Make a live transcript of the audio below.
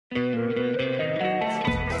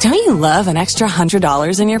Don't you love an extra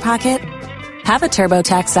 $100 in your pocket? Have a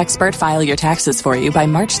TurboTax expert file your taxes for you by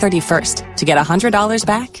March 31st to get $100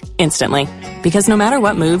 back instantly. Because no matter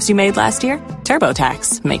what moves you made last year,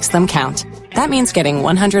 TurboTax makes them count. That means getting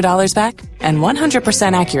 $100 back and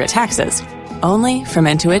 100% accurate taxes, only from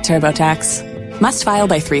Intuit TurboTax. Must file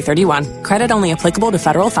by 3/31. Credit only applicable to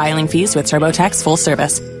federal filing fees with TurboTax full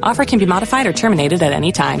service. Offer can be modified or terminated at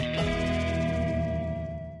any time.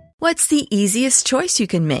 What's the easiest choice you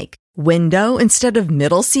can make? Window instead of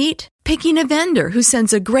middle seat? Picking a vendor who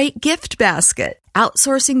sends a great gift basket?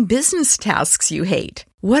 Outsourcing business tasks you hate?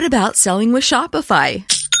 What about selling with Shopify?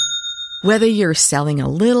 Whether you're selling a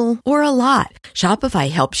little or a lot,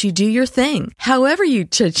 Shopify helps you do your thing, however you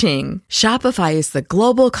cha-ching. Shopify is the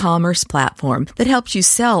global commerce platform that helps you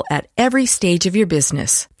sell at every stage of your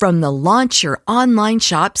business. From the launch your online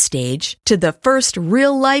shop stage to the first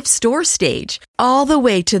real-life store stage, all the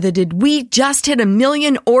way to the did we just hit 1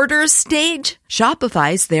 million orders stage.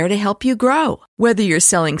 Shopify's there to help you grow. Whether you're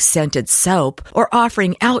selling scented soap or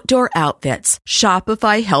offering outdoor outfits,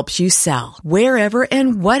 Shopify helps you sell. Wherever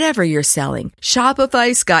and whatever you're selling,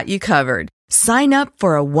 Shopify's got you covered. Sign up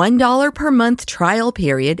for a $1 per month trial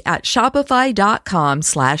period at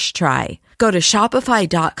shopify.com/try. Go to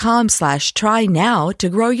shopify.com/try now to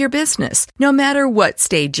grow your business, no matter what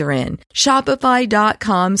stage you're in.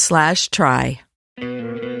 Shopify.com/try.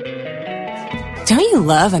 Don't you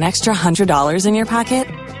love an extra $100 in your pocket?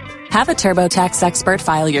 Have a TurboTax expert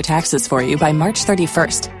file your taxes for you by March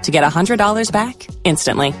 31st to get $100 back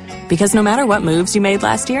instantly. Because no matter what moves you made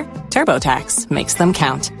last year, TurboTax makes them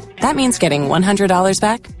count. That means getting $100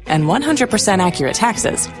 back and 100% accurate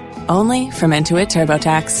taxes, only from Intuit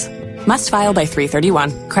TurboTax. Must file by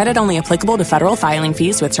 3/31. Credit only applicable to federal filing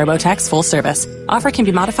fees with TurboTax full service. Offer can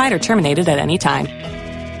be modified or terminated at any time.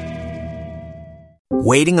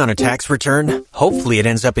 Waiting on a tax return? Hopefully it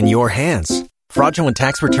ends up in your hands. Fraudulent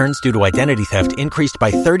tax returns due to identity theft increased by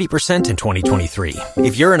 30% in 2023.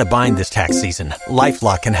 If you're in a bind this tax season,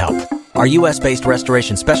 LifeLock can help. Our U.S.-based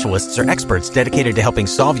restoration specialists are experts dedicated to helping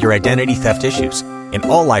solve your identity theft issues. And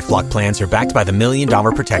all LifeLock plans are backed by the $1 Million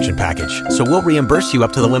Protection Package. So we'll reimburse you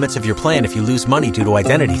up to the limits of your plan if you lose money due to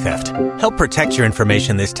identity theft. Help protect your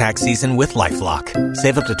information this tax season with LifeLock.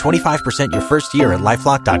 Save up to 25% your first year at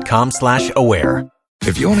LifeLock.com/aware.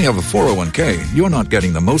 If you only have a 401k, you're not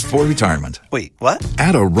getting the most for retirement. Wait, what?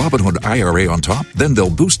 Add a Robinhood IRA on top, then they'll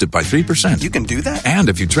boost it by 3%. You can do that? And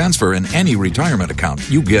if you transfer in any retirement account,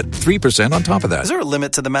 you get 3% on top of that. Is there a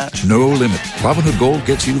limit to the match? No limit. Robinhood Gold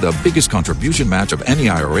gets you the biggest contribution match of any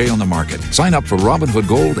IRA on the market. Sign up for Robinhood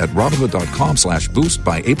Gold at Robinhood.com/boost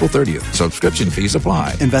by April 30th. Subscription fees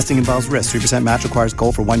apply. Investing involves risk. 3% match requires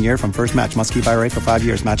gold for 1 year from first match. Must keep IRA for 5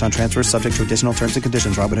 years. Match on transfers subject to additional terms and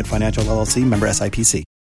conditions. Robinhood Financial LLC, member SIPC.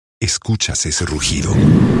 ¿Escuchas ese rugido?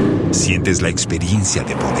 ¿Sientes la experiencia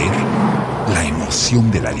de poder? ¿La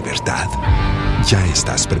emoción de la libertad? Ya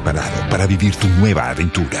estás preparado para vivir tu nueva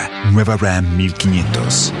aventura. Nueva Ram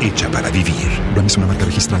 1500, hecha para vivir. Ram es una marca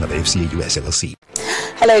registrada de FCA US LLC.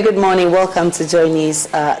 Hello, good morning. Welcome to JoyNews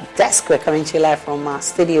Desk. We're coming to you live from our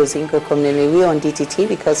studios in Kokomnene. We're on DTT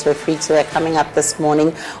because we're free to. We're coming up this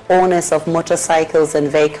morning. Owners of motorcycles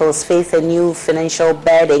and vehicles face a new financial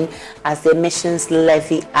burden as the Emissions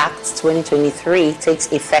Levy Act 2023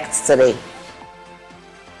 takes effect today.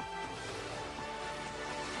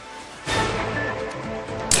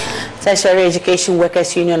 Tertiary Education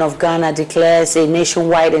Workers Union of Ghana declares a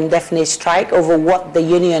nationwide indefinite strike over what the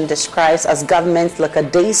union describes as government's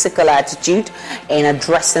lackadaisical attitude in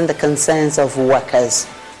addressing the concerns of workers.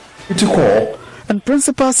 And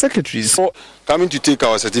principal secretaries coming to take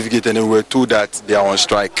our certificate, and then we're told that they are on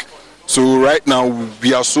strike. So right now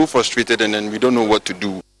we are so frustrated, and then we don't know what to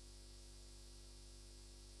do.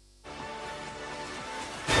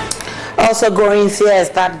 Also growing fears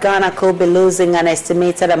that Ghana could be losing an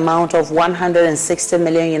estimated amount of 160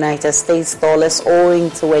 million United States dollars owing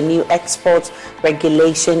to a new export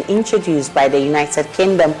regulation introduced by the United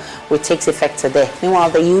Kingdom, which takes effect today.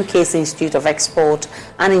 Meanwhile, the UK's Institute of Export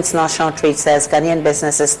and International Trade says Ghanaian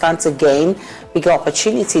businesses stand to gain bigger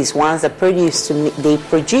opportunities once they produce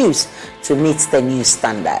to meet the new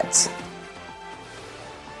standards.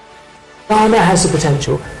 Ghana has the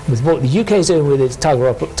potential, with what the UK is doing with its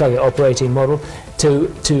target operating model, to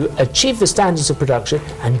achieve the standards of production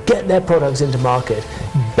and get their products into market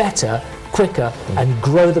better, quicker, and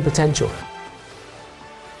grow the potential.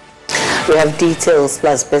 We have details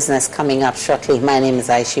plus business coming up shortly. My name is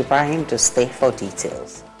Aisha Ibrahim. To stay for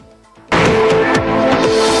details.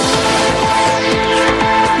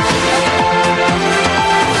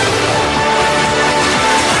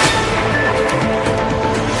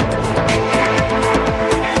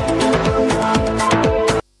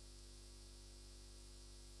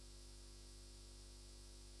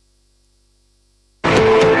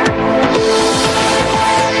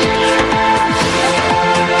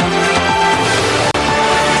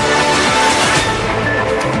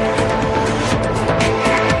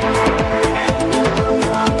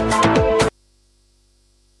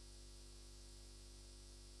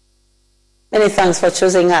 thanks for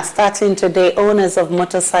choosing us. Starting today, owners of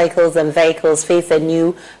motorcycles and vehicles face a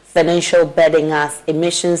new financial burden as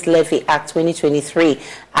Emissions Levy Act 2023,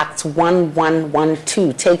 Act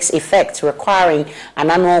 1112, takes effect, requiring an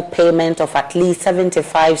annual payment of at least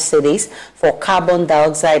 75 cedis for carbon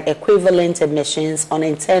dioxide equivalent emissions on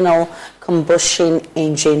internal combustion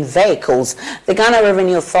engine vehicles. The Ghana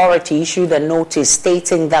Revenue Authority issued a notice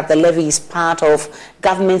stating that the levy is part of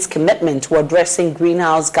government's commitment to addressing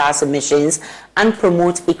greenhouse gas emissions and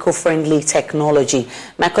promote eco-friendly technology.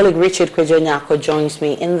 My colleague Richard Kwejonyako joins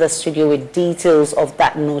me in the studio with details of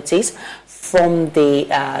that notice from the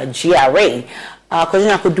GRA.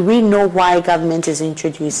 Kwejonyako, do we know why government is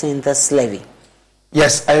introducing this levy?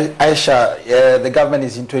 Yes, Aisha, the government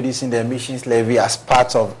is introducing the emissions levy as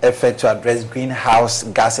part of effort to address greenhouse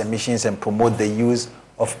gas emissions and promote the use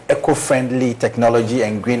of eco-friendly technology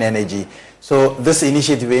and green energy. So this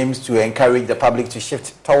initiative aims to encourage the public to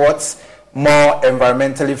shift towards more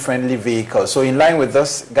environmentally friendly vehicles. So in line with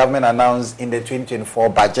this, government announced in the 2024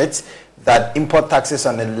 budget that import taxes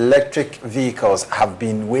on electric vehicles have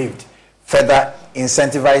been waived, further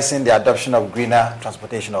incentivizing the adoption of greener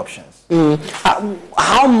transportation options.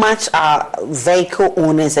 How much are vehicle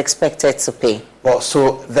owners expected to pay? Well,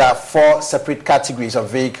 so there are 4 separate categories of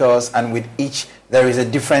vehicles, and with each there is a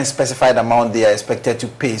different specified amount they are expected to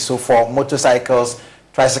pay. So for motorcycles,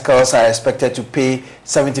 tricycles are expected to pay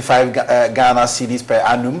 75 Ghana cedis per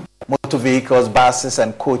annum. Motor vehicles, buses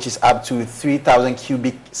and coaches up to 3,000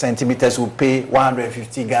 cubic centimeters will pay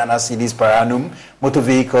 150 Ghana cedis per annum. Motor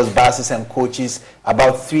vehicles, buses and coaches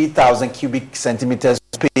about 3,000 cubic centimeters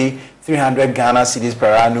will pay 300 Ghana cedis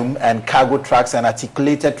per annum. And cargo trucks and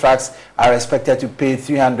articulated trucks are expected to pay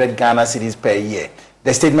 300 Ghana cedis per year.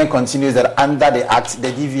 The statement continues that under the Act,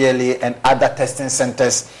 the DVLA and other testing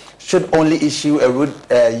centers should only issue a road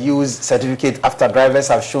use certificate after drivers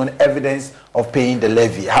have shown evidence of paying the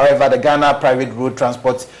levy. However, the Ghana Private Road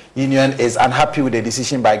Transport Union is unhappy with the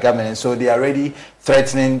decision by government, and so they are already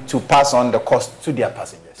threatening to pass on the cost to their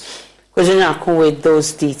passengers. Kwejonyako, with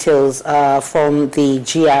those details from the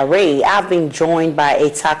GRA, I've been joined by a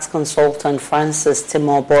tax consultant, Francis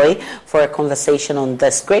Timoboy, for a conversation on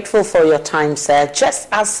this. Grateful for your time, sir. Just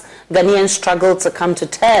as Ghanaians struggle to come to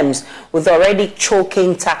terms with already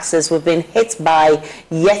choking taxes, we've been hit by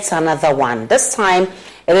yet another one. This time,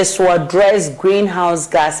 it is to address greenhouse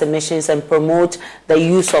gas emissions and promote the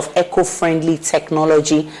use of eco-friendly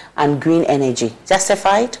technology and green energy.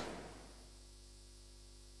 Justified?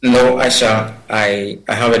 No, Aisha, I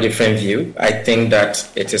have a different view. I think that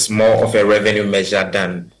it is more of a revenue measure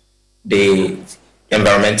than the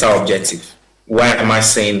environmental objective. Why am I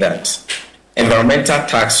saying that? Environmental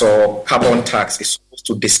tax or carbon tax is supposed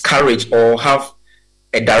to discourage or have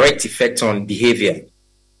a direct effect on behavior.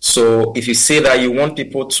 So if you say that you want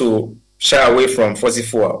people to shy away from fossil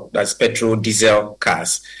fuel, that's petrol, diesel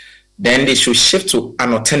cars, then they should shift to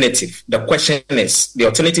an alternative. The question is, the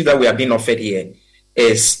alternative that we are being offered here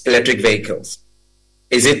is electric vehicles.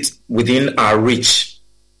 Is it within our reach?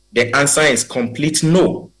 The answer is complete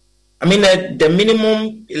no. I mean, the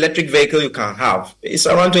minimum electric vehicle you can have is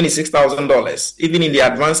around $26,000, even in the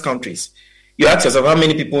advanced countries. You ask yourself, how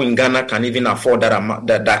many people in Ghana can even afford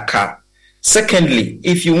that car? Secondly,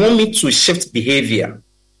 if you want me to shift behavior,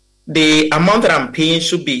 the amount that I'm paying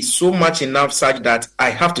should be so much enough such that I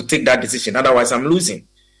have to take that decision. Otherwise, I'm losing.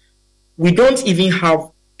 We don't even have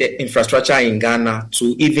the infrastructure in Ghana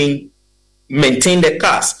to even maintain the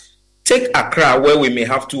cars. Take Accra, where we may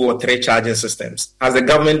have 2 or 3 charging systems. Has the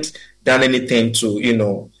government done anything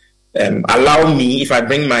to, allow me, if I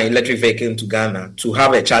bring my electric vehicle into Ghana, to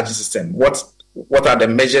have a charging system? What are the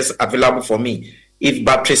measures available for me if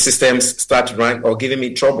battery systems start running or giving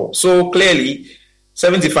me trouble? So clearly,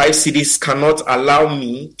 75 cedis cannot allow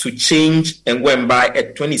me to change and go and buy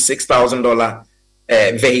a $26,000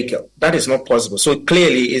 vehicle. That is not possible. So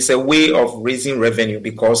clearly, it's a way of raising revenue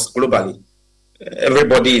because globally,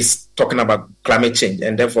 everybody is talking about climate change,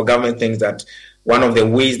 and therefore government thinks that one of the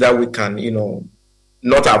ways that we can,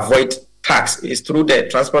 not avoid tax is through the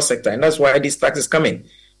transport sector, and that's why this tax is coming.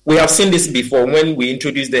 We have seen this before when we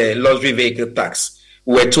introduced the luxury vehicle tax.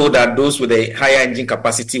 We were told that those with a higher engine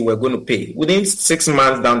capacity were going to pay. Within 6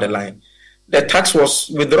 months down the line, the tax was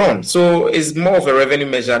withdrawn. So it's more of a revenue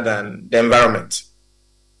measure than the environment.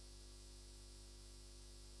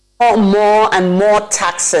 More and more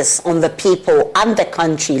taxes on the people and the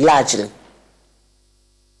country largely.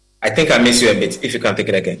 I think I missed you a bit, if you can take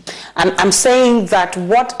it again. I'm saying that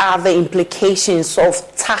what are the implications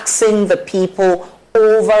of taxing the people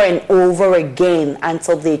over and over again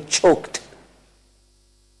until they choked?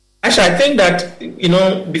 Actually, I think that,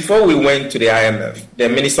 before we went to the IMF, the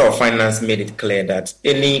Minister of Finance made it clear that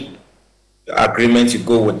any agreement you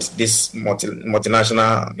go with these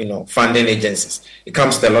multinational, funding agencies, it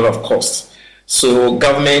comes with a lot of costs. So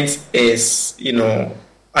government is,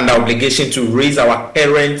 under obligation to raise our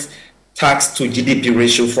current tax to GDP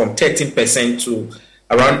ratio from 13% to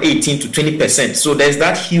around 18 to 20%. So there's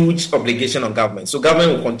that huge obligation on government. So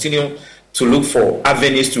government will continue to look for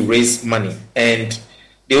avenues to raise money. And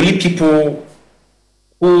the only people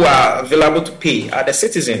who are available to pay are the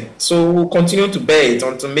citizens. So we'll continue to bear it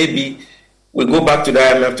until maybe we go back to the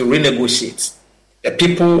IMF to renegotiate. The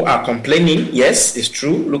people are complaining. Yes, it's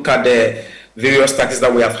true. Look at the various taxes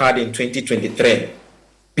that we have had in 2023.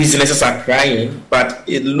 Businesses are crying, but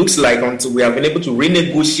it looks like until we have been able to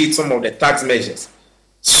renegotiate some of the tax measures,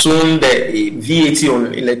 soon the VAT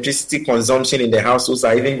on electricity consumption in the households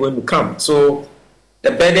are even going to come. So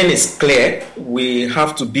the burden is clear. We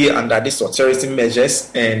have to be under these austerity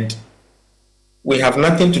measures, and we have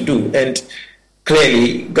nothing to do. And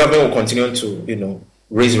clearly, government will continue to,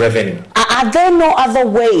 raise revenue. Are there no other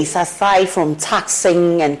ways aside from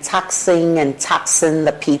taxing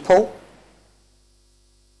the people?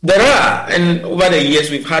 There are, and over the years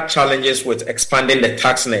we've had challenges with expanding the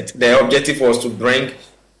tax net. The objective was to bring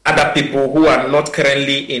other people who are not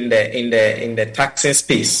currently in the taxing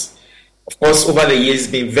space. Of course, over the years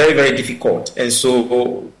it's been very, very difficult, and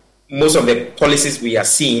so most of the policies we are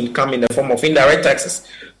seeing come in the form of indirect taxes.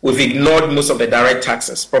 We've ignored most of the direct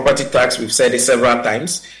taxes. Property tax, we've said it several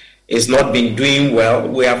times, is not been doing well.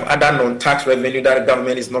 We have other non-tax revenue that the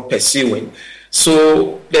government is not pursuing.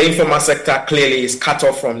 So the informal sector clearly is cut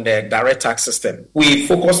off from the direct tax system. We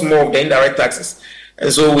focus more on the indirect taxes.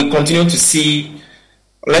 And so we continue to see,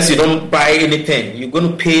 unless you don't buy anything, you're going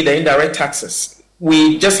to pay the indirect taxes.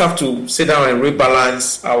 We just have to sit down and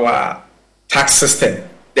rebalance our tax system.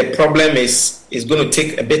 The problem is going to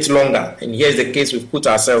take a bit longer. And here's the case we've put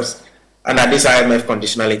ourselves under this IMF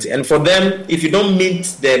conditionality. And for them, if you don't meet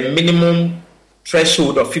the minimum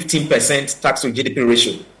threshold of 15% tax to GDP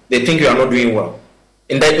ratio, they think you are not doing well.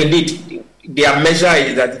 And that indeed, their measure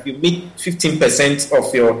is that if you meet 15%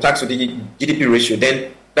 of your tax to GDP ratio,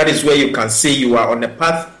 then that is where you can say you are on a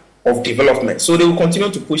path of development. So they will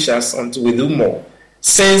continue to push us until we do more.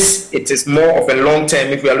 Since it is more of a long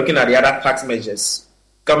term, if we are looking at the other tax measures,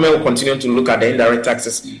 government will continue to look at the indirect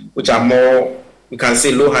taxes, which are more, we can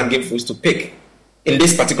say, low-hanging fruits to pick. In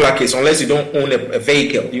this particular case, unless you don't own a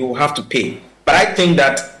vehicle, you will have to pay. But I think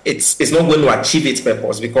that it's not going to achieve its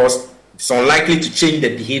purpose because it's unlikely to change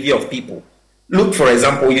the behavior of people. Look, for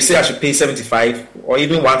example, you say I should pay 75 or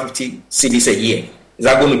even 150 cedis a year. Is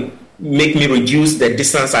that going to make me reduce the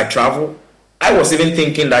distance I travel? I was even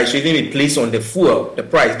thinking that it should even be placed on the fuel, the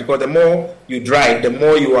price, because the more you drive, the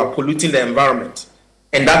more you are polluting the environment.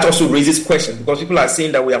 And that also raises questions because people are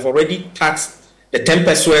saying that we have already taxed the 10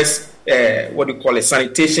 pesos,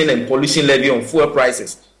 sanitation and pollution levy on fuel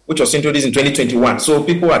prices, which was introduced in 2021. So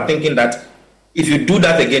people are thinking that if you do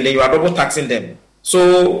that again, then you are double taxing them.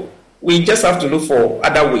 So we just have to look for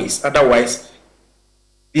other ways. Otherwise,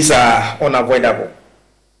 these are unavoidable.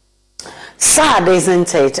 Sad,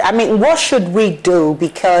 isn't it? I mean, what should we do?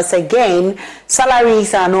 Because again,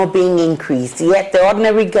 salaries are not being increased, yet the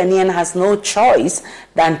ordinary Ghanaian has no choice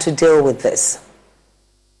than to deal with this.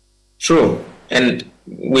 True. And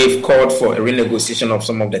we've called for a renegotiation of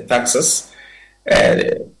some of the taxes.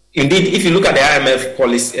 Indeed, if you look at the IMF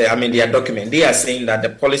policy, their document, they are saying that the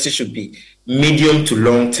policy should be medium to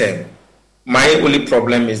long term. My only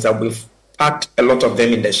problem is that we've packed a lot of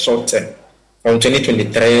them in the short term. From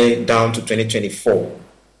 2023 down to 2024,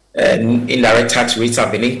 indirect tax rates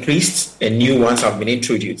have been increased and new ones have been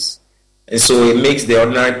introduced. And so it makes the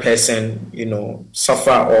ordinary person,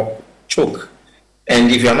 suffer or choke.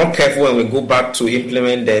 And if you are not careful when we go back to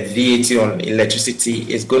implement the VAT on electricity,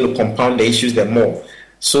 it's going to compound the issues the more.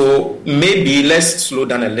 So maybe let's slow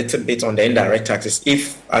down a little bit on the indirect taxes.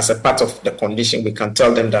 If as a part of the condition, we can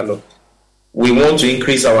tell them that, look, we want to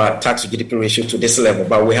increase our tax to GDP ratio to this level,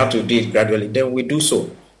 but we have to do it gradually. Then we do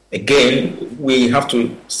so. Again, we have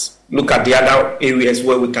to look at the other areas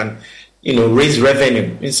where we can, raise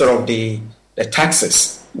revenue instead of the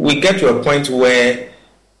taxes. We get to a point where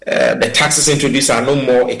the taxes introduced are no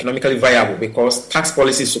more economically viable because tax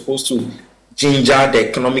policy is supposed to ginger the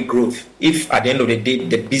economic growth. If at the end of the day,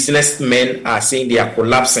 the businessmen are saying they are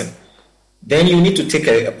collapsing, then you need to take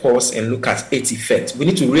a pause and look at its effect. We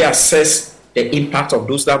need to reassess the impact of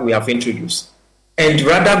those that we have introduced and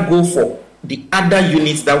rather go for the other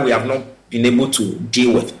units that we have not been able to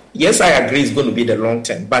deal with. Yes, I agree it's going to be the long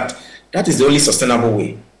term, but that is the only sustainable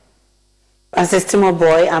way. Francis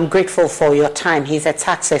Timoboy, I'm grateful for your time. He's a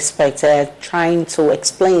tax expert trying to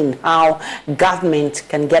explain how government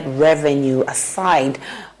can get revenue aside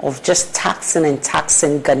of just taxing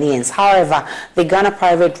Ghanaians. However, the Ghana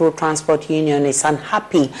Private Road Transport Union is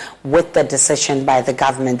unhappy with the decision by the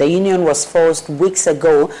government. The union was forced weeks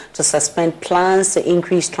ago to suspend plans to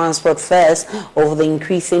increase transport fares over the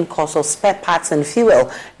increasing cost of spare parts and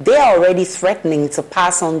fuel. They are already threatening to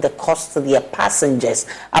pass on the cost to their passengers.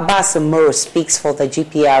 Abbas Umur speaks for the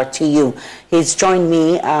GPRTU. He's joined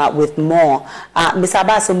me with more. Mr.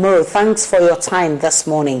 Abbas Umur, thanks for your time this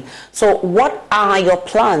morning. So what are your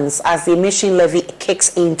plans as the emission levy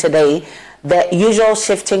kicks in today? The usual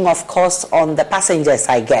shifting of costs on the passengers,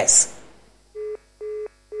 I guess.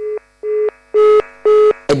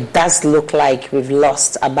 It does look like we've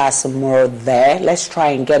lost Abbas Umur there. Let's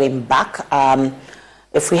try and get him back.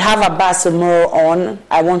 If we have Abbas Umur on,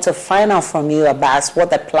 I want to find out from you, Abbas, what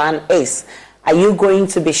the plan is. Are you going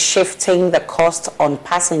to be shifting the cost on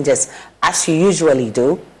passengers as you usually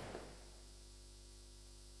do?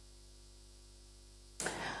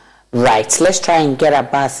 Right, let's try and get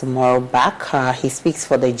Abbas Umur back. He speaks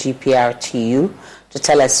for the GPRTU to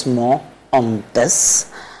tell us more on this.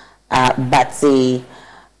 But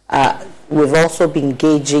we've also been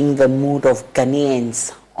gauging the mood of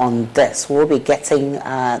Ghanaians on this. We'll be getting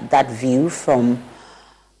that view from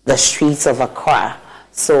the streets of Accra.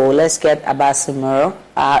 So let's get Abbas Umur.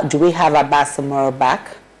 Do we have Abbas Umur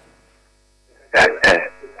back?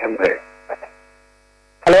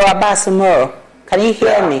 Hello, Abbas Umur. Can you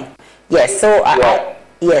hear me? Yes. So I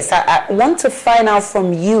want to find out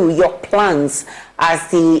from you your plans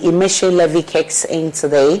as the emission levy kicks in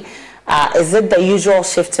today. Is it the usual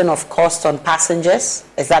shifting of cost on passengers?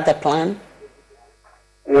 Is that the plan?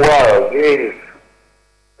 Well, it is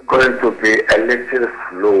going to be a little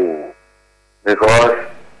slow because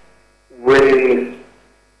we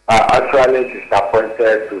are actually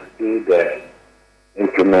disappointed to see the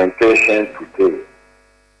implementation today,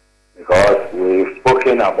 because we've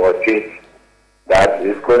spoken about it, that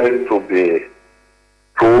it's going to be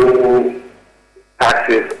 2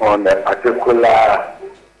 taxes on a particular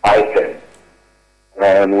item,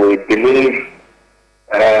 and we believe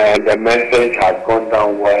the message has gone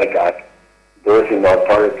down well that those in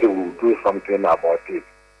authority will do something about it.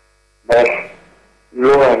 But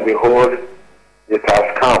lo and behold, it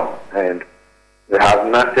has come, and we have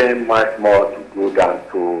nothing much more to do than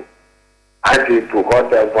to add it to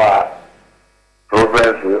whatever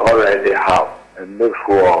problems we already have and make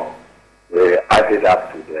sure we add it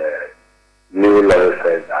up to the new laws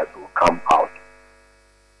that will come out.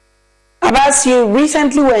 Abbas, you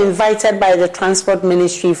recently were invited by the Transport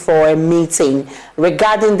Ministry for a meeting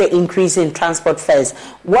regarding the increase in transport fares.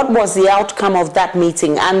 What was the outcome of that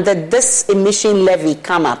meeting, and did this emission levy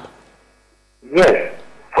come up? Yes,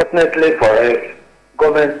 fortunately for us,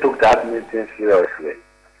 government took that meeting seriously.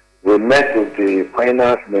 We met with the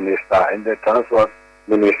Finance Minister and the Transport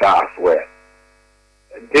Minister as well.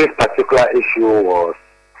 This particular issue was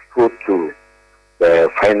put to the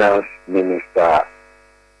Finance Minister,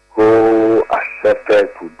 who accepted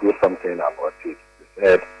to do something about it. He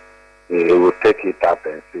said he will take it up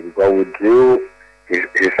and see. But we drew his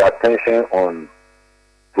attention on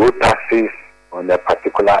 2 taxes on a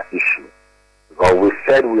particular issue. Because we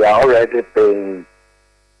said we are already paying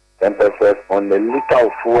 10% on the liter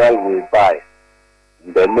of fuel we buy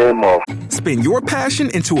in the name of... Spin your passion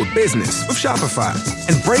into a business with Shopify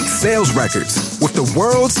and break sales records with the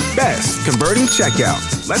world's best converting checkout.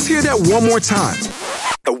 Let's hear that one more time.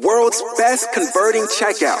 The world's best converting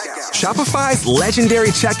checkout. Shopify's legendary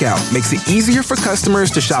checkout makes it easier for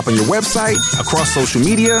customers to shop on your website, across social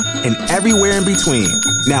media, and everywhere in between.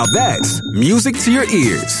 Now that's music to your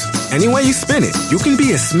ears. Any way you spin it, you can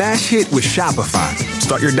be a smash hit with Shopify.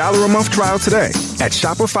 Start your $1 a month trial today at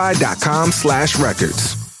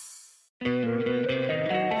shopify.com/records.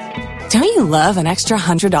 Don't you love an extra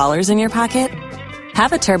 $100 in your pocket?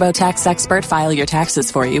 Have a TurboTax expert file your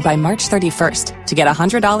taxes for you by March 31st to get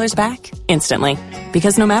 $100 back instantly.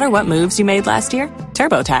 Because no matter what moves you made last year,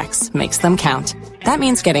 TurboTax makes them count. That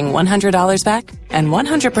means getting $100 back and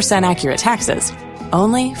 100% accurate taxes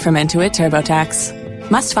only from Intuit TurboTax.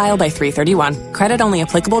 Must file by 3/31. Credit only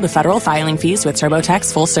applicable to federal filing fees with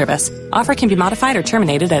TurboTax full service. Offer can be modified or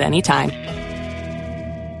terminated at any time.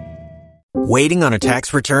 Waiting on a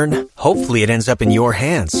tax return? Hopefully it ends up in your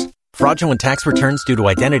hands. Fraudulent tax returns due to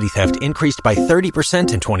identity theft increased by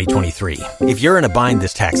 30% in 2023. If you're in a bind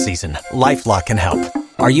this tax season, LifeLock can help.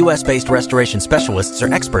 Our U.S.-based restoration specialists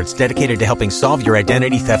are experts dedicated to helping solve your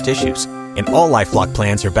identity theft issues. And all LifeLock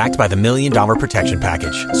plans are backed by the $1 Million Protection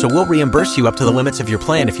Package. So we'll reimburse you up to the limits of your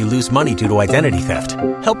plan if you lose money due to identity theft.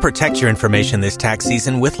 Help protect your information this tax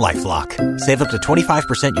season with LifeLock. Save up to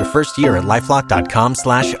 25% your first year at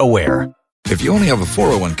LifeLock.com/aware. If you only have a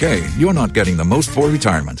 401k, you're not getting the most for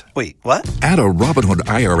retirement. Wait, what? Add a Robinhood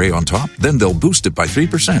IRA on top, then they'll boost it by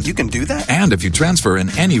 3%. You can do that? And if you transfer in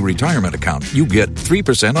any retirement account, you get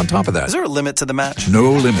 3% on top of that. Is there a limit to the match?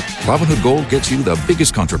 No limit. Robinhood Gold gets you the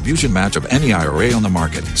biggest contribution match of any IRA on the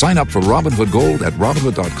market. Sign up for Robinhood Gold at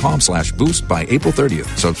Robinhood.com/boost by April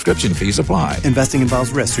 30th. Subscription fees apply. Investing involves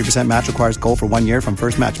risk. 3% match requires gold for 1 year from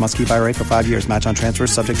first match. Must keep IRA for 5 years. Match on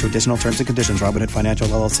transfers subject to additional terms and conditions. Robinhood Financial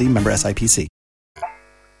LLC, member SIPC.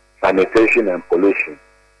 Sanitation and pollution.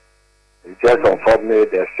 It's just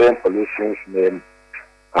unfortunate the same pollution's name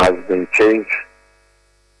has been changed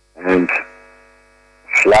and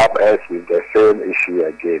slap us with the same issue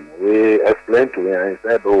again. We explained to him and he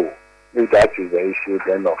said, oh, if that is the issue,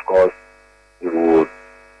 then of course he would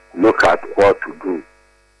look at what to do.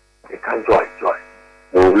 He can't join.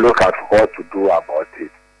 He will look at what to do about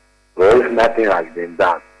it. So if nothing has been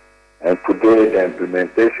done, and today the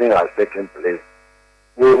implementation has taken place,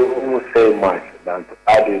 we won't say much than to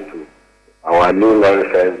add it to our new law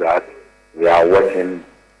affairs that we are working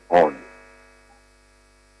on.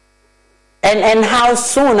 And how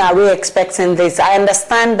soon are we expecting this? I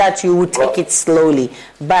understand that you would take it slowly,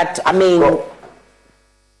 but I mean...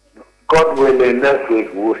 God willing, next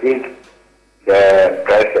week we'll hit the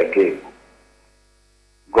press again.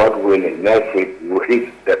 God willing, next week we'll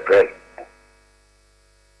hit the press.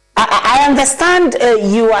 I understand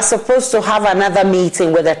you are supposed to have another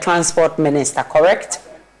meeting with the transport minister, correct?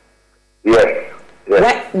 Yes.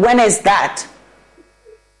 When is that?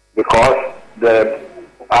 Because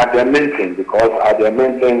at the meeting,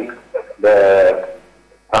 the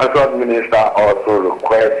transport minister also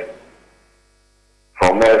requests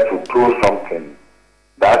from us to do something.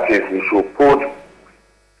 That is, we should put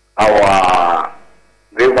our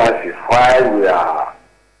grievances while we are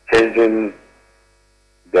changing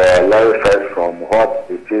the welfare from what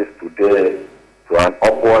it is today to an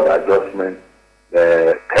upward adjustment,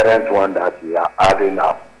 the current one that we are adding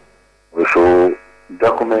up. We should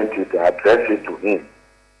document it, address it to him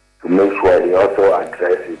to make sure he also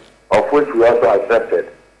addresses it, of which we also accepted,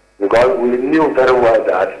 because we knew very well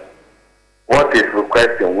that what is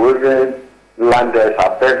requesting within landers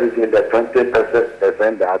are basically the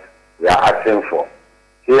 20% that we are asking for.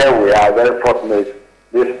 Here we are very fortunate.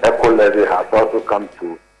 This eco levy has also come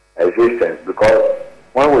to existence, because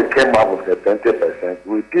when we came up with the 20%,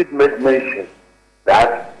 we did make mention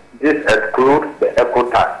that this excludes the eco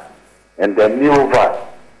tax and the new VAT.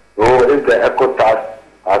 So if the eco tax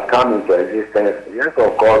has come into existence, yes,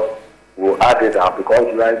 of course, we'll add it up,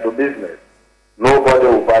 because we are into business. Nobody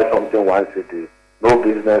will buy something one city. No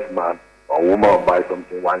businessman or woman will buy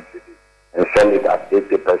something one city and sell it at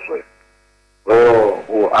 80%. So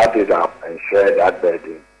we'll add it up and share that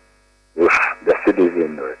burden with the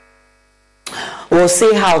citizenry. We'll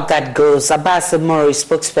see how that goes. Abbas Mori,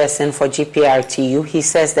 spokesperson for GPRTU, he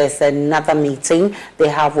says there's another meeting they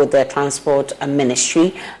have with the transport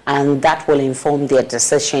ministry, and that will inform their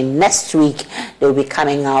decision. Next week, they'll be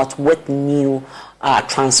coming out with new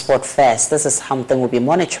transport fares. This is something we'll be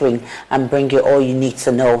monitoring and bring you all you need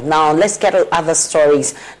to know. Now, let's get to other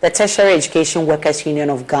stories. The Tertiary Education Workers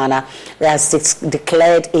Union of Ghana has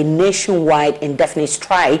declared a nationwide indefinite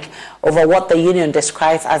strike over what the union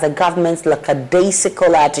describes as the government's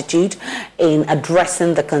lackadaisical attitude in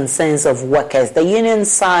addressing the concerns of workers. The union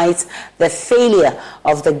cites the failure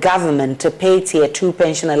of the government to pay Tier 2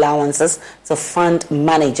 pension allowances to fund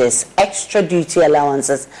managers, extra duty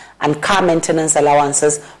allowances, and car maintenance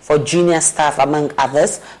allowances for junior staff, among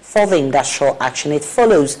others, for the industrial action. It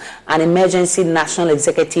follows an emergency National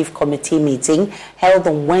Executive Committee meeting held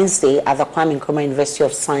on Wednesday at the Kwame Nkrumah University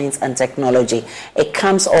of Science and Technology. It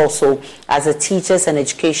comes also as the Teachers and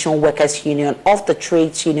Education Workers Union of the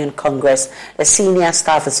Trades Union Congress, the Senior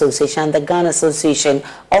Staff Association, and the Ghana Association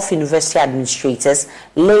of University Administrators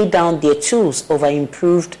lay down their tools over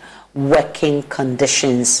improved working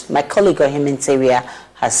conditions. My colleague Ohim Interior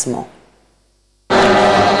has more.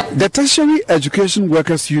 The Tertiary Education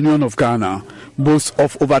Workers Union of Ghana boasts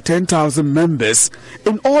of over 10,000 members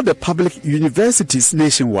in all the public universities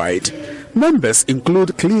nationwide. Members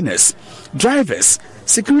include cleaners, drivers,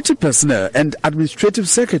 security personnel, and administrative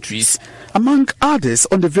secretaries, among others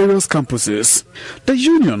on the various campuses. The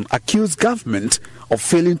union accused government of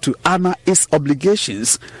failing to honor its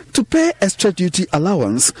obligations to pay extra duty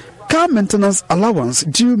allowance, car maintenance allowance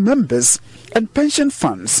due members, and pension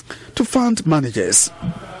funds to fund managers.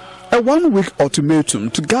 A one-week ultimatum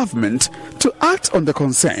to government to act on the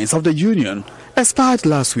concerns of the union expired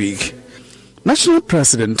last week. National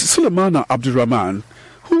President Sulemana Abdulrahman,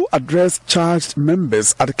 who addressed charged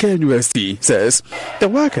members at KNUST, says the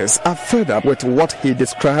workers are fed up with what he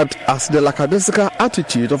described as the lackadaisical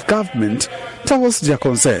attitude of government towards their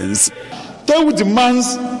concerns. They will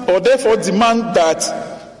therefore demand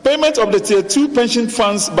that payment of the Tier 2 pension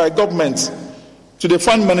funds by government to the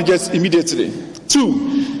fund managers immediately.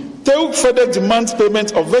 2. They will further demand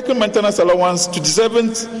payment of vehicle maintenance allowance to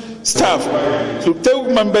deserving staff, to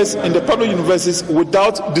TEU members in the public universities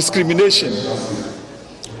without discrimination.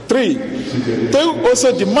 3. TEU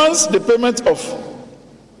also demands the payment of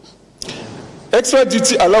extra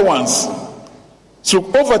duty allowance through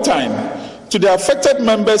overtime to the affected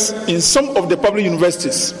members in some of the public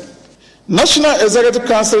universities. National Executive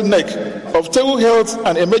Council NEC of TEU held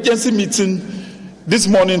an emergency meeting this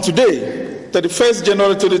morning today, 31st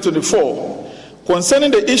January 2024,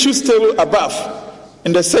 concerning the issues tabled above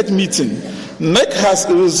in the said meeting. NEC has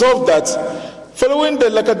resolved that following the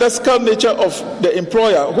lackadaisical nature of the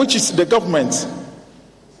employer, which is the government,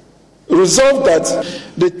 resolved that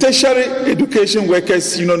the Tertiary Education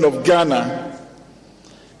Workers Union of Ghana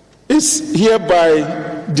is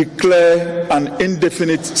hereby declare an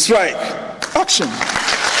indefinite strike action.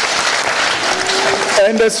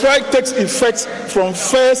 And the strike takes effect from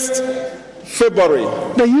 1st February.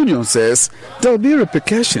 The union says there will be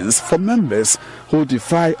repercussions for members who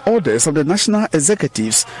defy orders of the national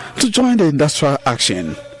executives to join the industrial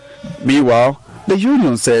action. Meanwhile, the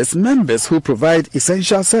union says members who provide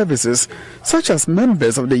essential services, such as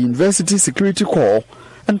members of the University Security Corps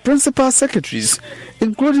and principal secretaries,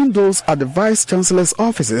 including those at the Vice Chancellor's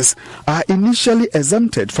offices, are initially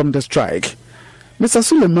exempted from the strike. Mr.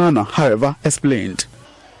 Sulemana, however, explained.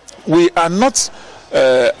 We are not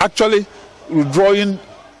actually withdrawing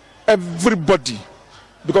everybody,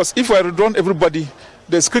 because if we are withdrawing everybody,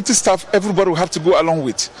 the security staff, everybody will have to go along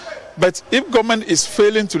with. But if government is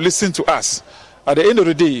failing to listen to us, at the end of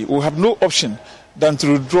the day, we have no option than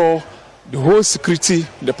to withdraw the whole security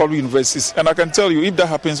in the public universities. And I can tell you, if that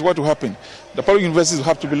happens, what will happen? The public universities will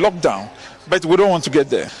have to be locked down, but we don't want to get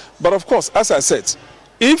there. But of course, as I said,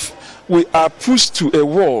 if we are pushed to a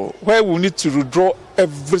wall where we need to withdraw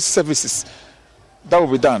every services, that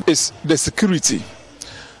will be done. It's the security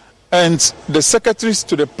and the secretaries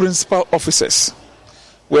to the principal officers.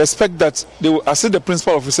 We expect that they will assist the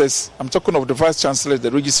principal officers, I'm talking of the vice chancellors,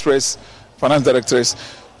 the registrars, finance directors,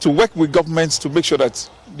 to work with governments to make sure that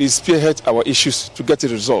they spearhead our issues to get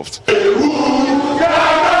it resolved.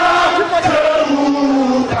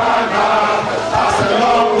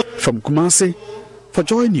 From Kumasi, for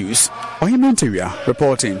Joy News, Ohimenteria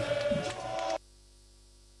reporting.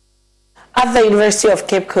 At the University of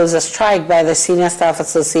Cape Coast, a strike by the Senior Staff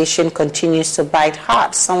Association continues to bite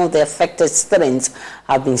hard. Some of the affected students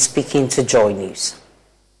have been speaking to Joy News.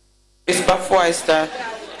 It's Bafo Esther.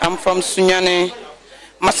 I'm from Sunyane.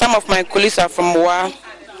 Some of my colleagues are from Wa,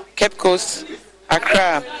 Cape Coast,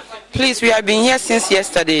 Accra. Please, we have been here since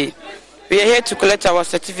yesterday. We are here to collect our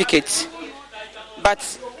certificates. But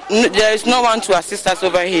there is no one to assist us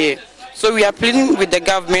over here. So we are pleading with the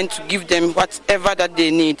government to give them whatever that they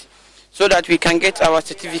need, so that we can get our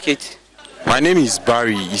certificate. My name is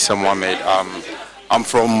Barry Issa Mohammed. I'm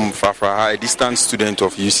from Fafraha, a distant student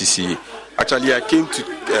of UCC. Actually, I came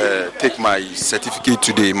to take my certificate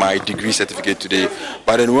today, my degree certificate today.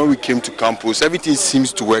 But then when we came to campus, everything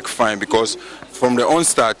seems to work fine, because from the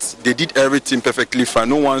onset, they did everything perfectly fine.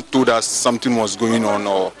 No one told us something was going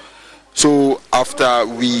on. So after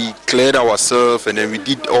we cleared ourselves and then we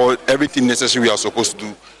did everything necessary we are supposed to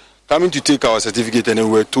do, coming to take our certificate, and then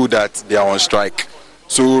we were told that they are on strike.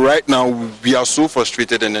 So right now we are so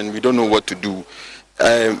frustrated, and then we don't know what to do.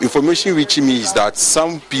 Information reaching me is that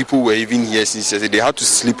some people were even here since yesterday. They had to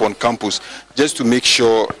sleep on campus just to make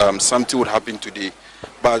sure something would happen today.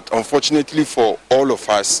 But unfortunately for all of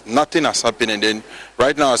us, nothing has happened. And then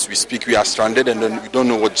right now as we speak, we are stranded, and then we don't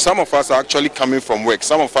know what. Some of us are actually coming from work.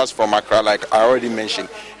 Some of us from Accra, like I already mentioned.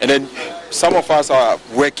 And then some of us are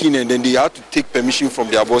working, and then they had to take permission from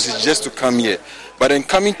their bosses just to come here. But then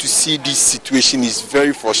coming to see this situation is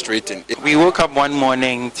very frustrating. We woke up one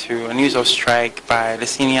morning to a news of strike by the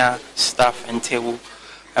senior staff and TEU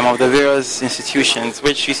of the various institutions,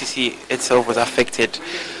 which UCC itself was affected.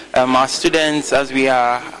 Our students, as we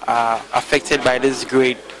are affected by this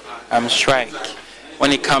great strike,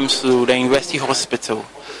 when it comes to the university hospital,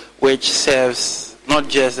 which serves not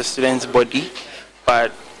just the students' body,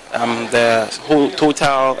 but the whole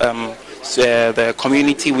total, the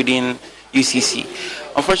community within UCC.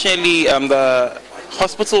 Unfortunately, the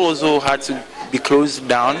hospital also had to be closed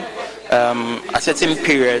down at certain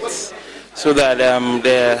periods so that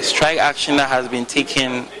the strike action that has been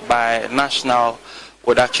taken by national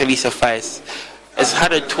would actually suffice. It's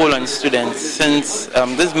had a toll on students since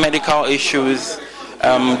these medical issues,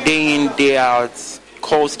 day in, day out,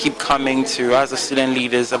 calls keep coming to us, the student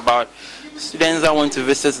leaders, about students that want to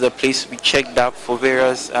visit the place to be checked up for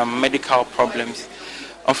various medical problems.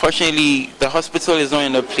 Unfortunately, the hospital is not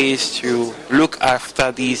in a place to look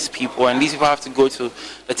after these people, and these people have to go to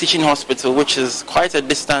the teaching hospital, which is quite a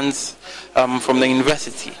distance from the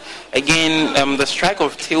university. Again, the strike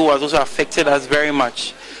of TAU has also affected us very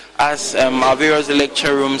much, as our various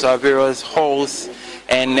lecture rooms, our various halls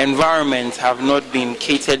and environments have not been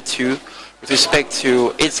catered to with respect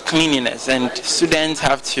to its cleanliness, and students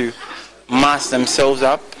have to mask themselves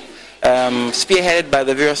up, spearheaded by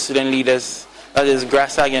the various student leaders, that is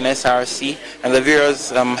GRASAG and SRC, and the various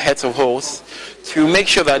heads of halls, to make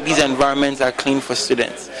sure that these environments are clean for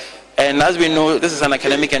students. And as we know, this is an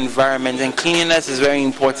academic environment, and cleanliness is very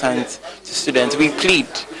important to students. We plead,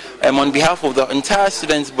 on behalf of the entire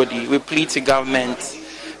students' body, we plead to government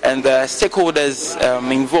and the stakeholders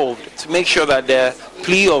involved to make sure that the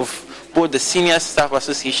plea of both the Senior Staff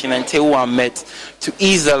Association and TAU are met to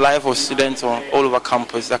ease the life of students all over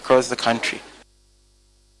campus across the country.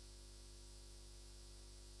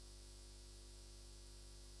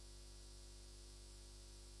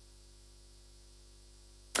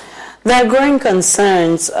 There are growing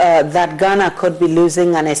concerns that Ghana could be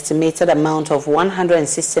losing an estimated amount of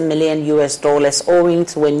 $160 million owing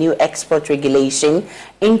to a new export regulation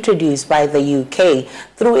introduced by the UK.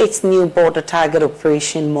 Through its new border target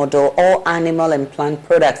operation model, all animal and plant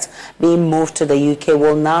products being moved to the UK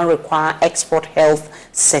will now require export health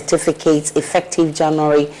certificates effective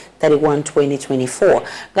January 31, 2024.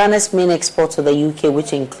 Ghana's main export to the UK,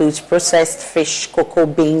 which includes processed fish, cocoa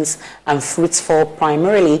beans, and fruits, fall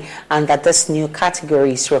primarily under this new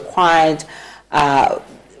categories required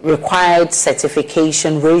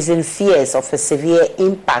certification, raising fears of a severe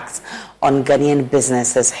impact on Ghanaian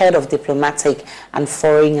businesses. Head of Diplomatic and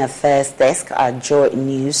Foreign Affairs Desk at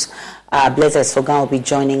JoyNews, Blaise Sogan, will be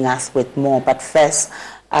joining us with more. But first,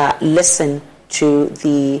 listen to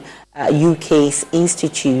the UK's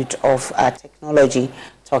Institute of Technology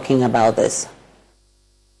talking about this.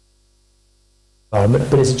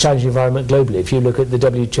 But it's a challenging environment globally. If you look at the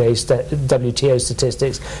WTO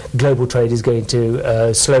statistics, global trade is going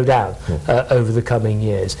to slow down over the coming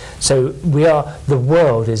years. So the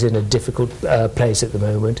world is in a difficult place at the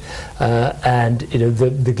moment, and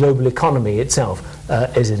the global economy itself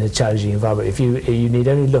is in a challenging environment. If you need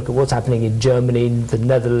only look at what's happening in Germany, the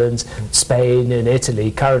Netherlands, Spain, and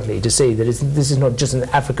Italy currently to see that this is not just an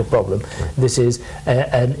Africa problem. This is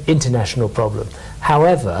an international problem.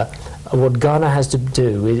 However, what Ghana has to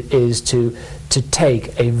do is to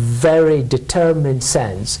take a very determined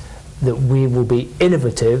sense that we will be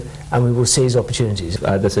innovative and we will seize opportunities.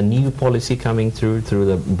 There's a new policy coming through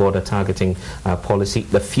the border targeting policy.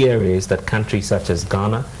 The fear is that countries such as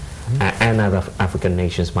Ghana and other African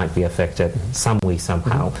nations might be affected some way,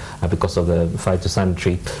 somehow, because of the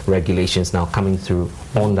phytosanitary regulations now coming through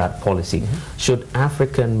on that policy. Should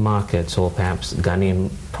African markets or perhaps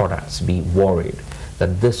Ghanaian products be worried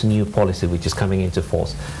that this new policy, which is coming into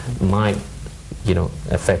force, might,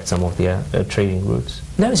 affect some of their trading routes?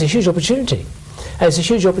 No, it's a huge opportunity. And it's a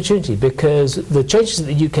huge opportunity because the changes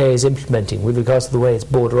that the UK is implementing with regards to the way its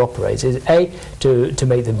border operates is to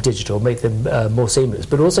make them digital, make them more seamless,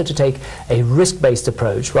 but also to take a risk-based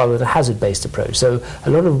approach rather than a hazard-based approach. So a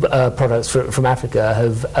lot of products from Africa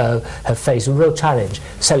have faced a real challenge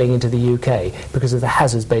selling into the UK because of the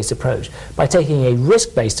hazards-based approach. By taking a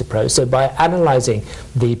risk-based approach, so by analysing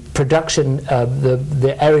the production,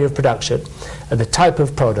 the area of production, the type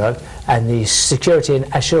of product, and the security and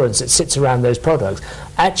assurance that sits around those products,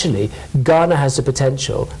 actually Ghana has the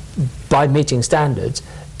potential, by meeting standards,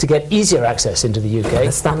 to get easier access into the UK.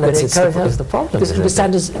 The standards is the problem. The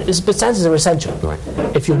standards are essential. Right.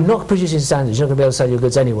 If you're not producing standards, you're not going to be able to sell your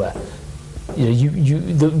goods anywhere.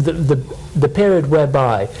 The period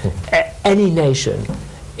whereby any nation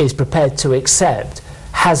is prepared to accept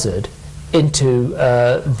hazard into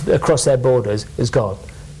across their borders is gone.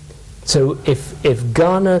 So if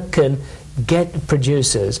Ghana can get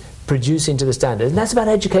producers producing to the standard, and that's about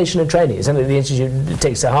education and training. It's something the Institute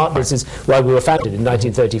takes to heart. Right. This is why we were founded in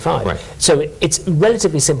 1935. Right. So it's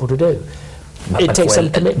relatively simple to do. It takes some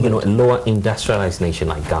commitment. A lower industrialized nation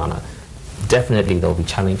like Ghana definitely there'll be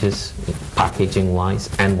challenges packaging-wise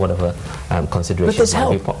and whatever considerations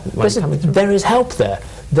might be coming through. There is help there.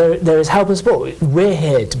 There is help and support. We're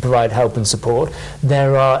here to provide help and support.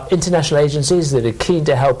 There are international agencies that are keen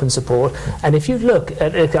to help and support. And if you look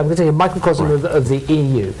at, I'm going to take a microcosm of the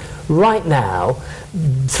EU, right now,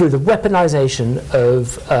 through the weaponization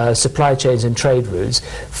of supply chains and trade routes,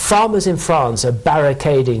 farmers in France are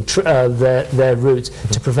barricading their routes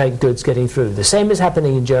to prevent goods getting through. The same is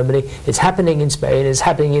happening in Germany, it's happening in Spain, it's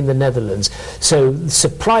happening in the Netherlands. So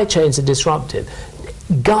supply chains are disrupted.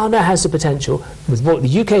 Ghana has the potential, with what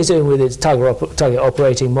the UK is doing with its target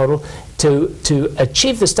operating model, to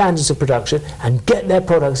achieve the standards of production and get their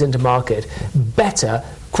products into market better,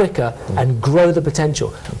 quicker, and grow the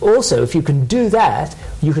potential. Also, if you can do that,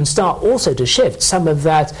 you can start also to shift some of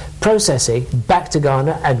that processing back to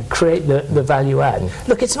Ghana and create the value add.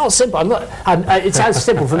 Look, it's not simple. It sounds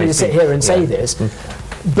simple for me to sit here and say this,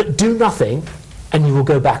 but do nothing and you will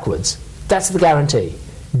go backwards. That's the guarantee.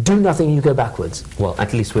 Do nothing, you go backwards. Well,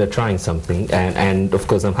 at least we're trying something, and of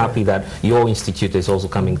course I'm happy that your institute is also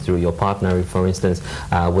coming through. Your partner, for instance,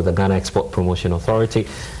 with the Ghana Export Promotion Authority.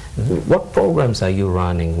 What programs are you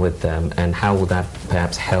running with them, and how will that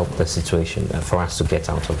perhaps help the situation for us to get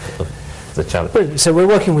out of the challenge? So we're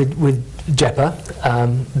working with JEPA,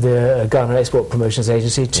 the Ghana Export Promotions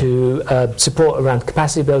Agency, to support around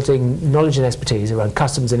capacity building, knowledge and expertise around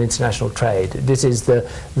customs and international trade. This is the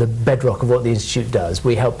bedrock of what the Institute does.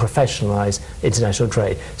 We help professionalise international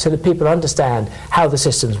trade so that people understand how the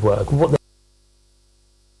systems work.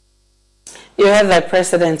 You have the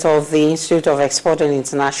president of the Institute of Export and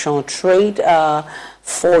International Trade, Marco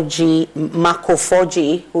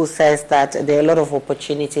Forgi, who says that there are a lot of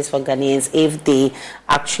opportunities for Ghanaians if they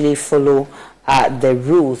actually follow the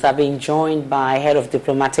rules. I've been joined by Head of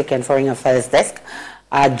Diplomatic and Foreign Affairs Desk,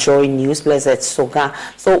 JoyNews, Blessed Soga.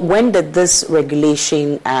 So when did this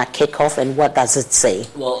regulation kick off, and what does it say?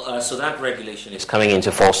 Well, so that regulation is coming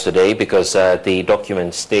into force today because the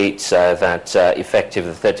document states that effective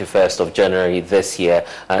the 31st of January this year,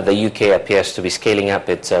 the UK appears to be scaling up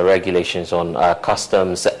its regulations on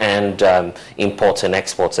customs and imports and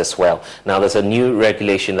exports as well. Now, there's a new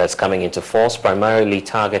regulation that's coming into force, primarily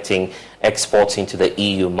targeting exports into the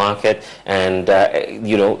EU market, and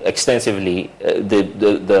extensively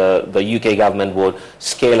the UK government would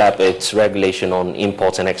scale up its regulation on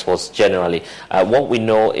imports and exports generally. What we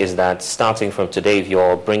know is that starting from today, if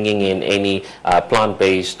you're bringing in any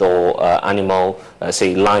plant-based or animal,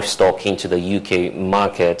 say livestock, into the UK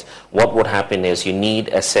market, what would happen is you need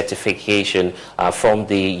a certification from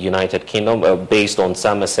the United Kingdom based on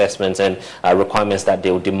some assessments and requirements that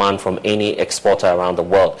they will demand from any exporter around the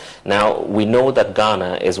world. Now, we know that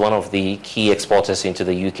Ghana is one of the key exporters into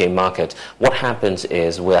the UK market. What happens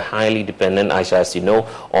is we're highly dependent, as you know,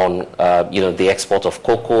 on the export of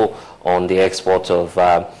cocoa, on the export of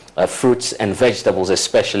fruits and vegetables,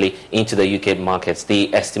 especially into the UK markets.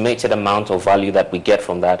 The estimated amount of value that we get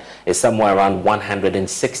from that is somewhere around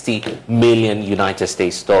 160 million United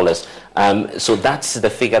States dollars. So that's the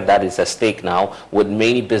figure that is at stake now, with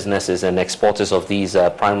many businesses and exporters of these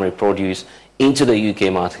primary produce into the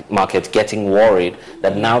UK market getting worried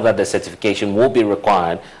that now that the certification will be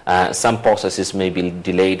required, some processes may be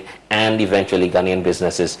delayed and eventually Ghanaian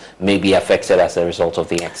businesses may be affected as a result of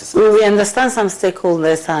the exercise. Well, we understand some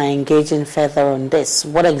stakeholders are engaging further on this.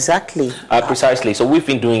 What exactly? Precisely. So we've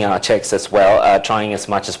been doing our checks as well, trying as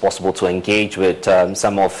much as possible to engage with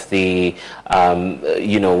some of the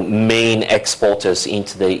main exporters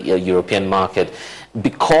into the European market.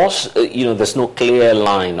 Because there's no clear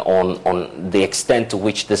line on the extent to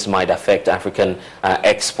which this might affect African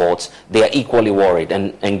exports, they are equally worried,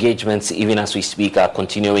 and engagements, even as we speak, are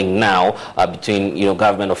continuing now between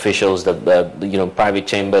government officials, the private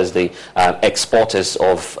chambers, the exporters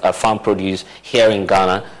of farm produce here in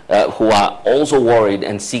Ghana, who are also worried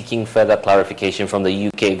and seeking further clarification from the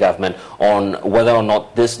UK government on whether or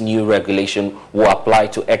not this new regulation will apply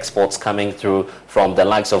to exports coming through from the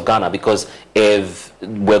likes of Ghana. Because if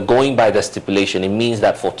we're going by the stipulation, it means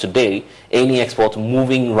that for today, any export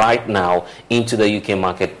moving right now into the UK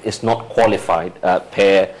market is not qualified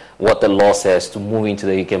per what the law says to move into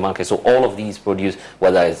the UK market. So all of these produce,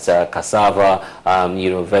 whether it's cassava,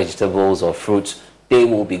 vegetables or fruits, they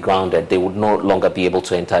will be grounded. They would no longer be able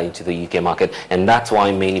to enter into the UK market. And that's why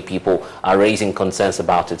many people are raising concerns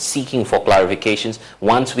about it, seeking for clarifications.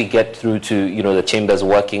 Once we get through to the chambers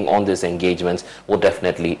working on these engagements, we'll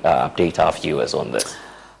definitely update our viewers on this.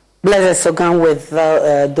 Blessed Sogan with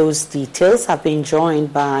those details. I've been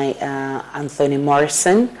joined by Anthony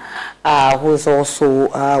Morrison, who's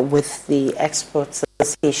also with the experts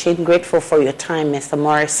Association. Grateful for your time, Mr.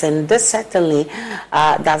 Morrison. This certainly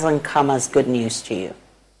doesn't come as good news to you.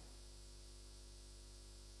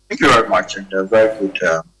 Thank you very much, and a very good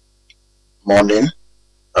morning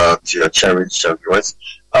to your cherished viewers.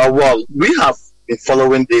 Well, we have been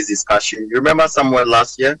following this discussion. You remember somewhere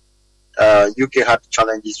last year, UK had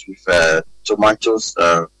challenges with tomatoes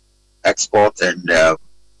export, and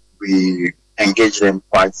we engaged them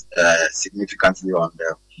quite significantly on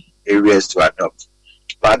the areas to adopt.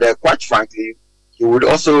 But quite frankly, you would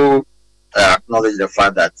also acknowledge the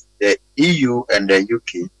fact that the EU and the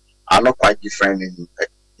UK are not quite different in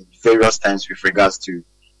various terms with regards to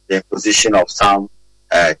the imposition of some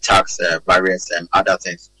tax barriers and other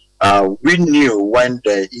things. We knew when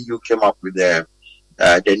the EU came up with the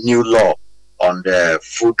new law on the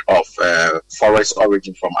food of forest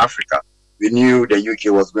origin from Africa, we knew the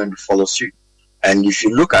UK was going to follow suit. And if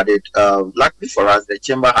you look at it, luckily for us, the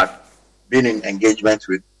Chamber had been in engagement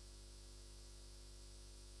with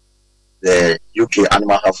the UK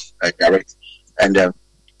Animal Health Direct, and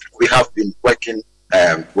we have been working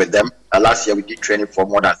with them. Last year we did training for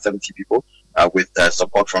more than 70 people with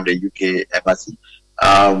support from the UK Embassy.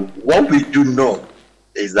 What we do know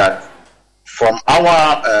is that from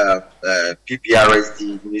our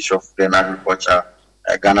PPRSD, Ministry of Food and Agriculture,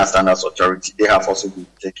 Ghana Standards Authority, they have also been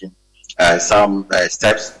taking some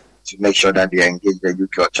steps to make sure that they engage the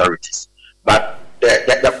UK authorities. But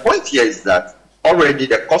the point here is that already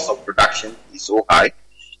the cost of production is so high,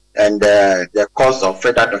 and the cost of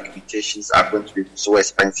further documentations are going to be so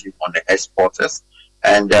expensive on the exporters.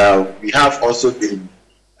 And we have also been,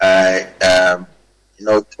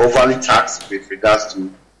 overly taxed with regards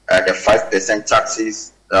to the 5%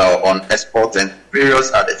 taxes on export and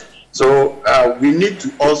various others. So we need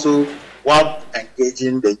to also, while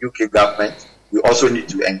engaging the UK government, we also need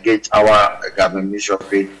to engage our government, Ministry of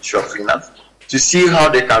Trade, Ministry of Finance, to see how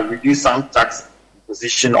they can reduce some tax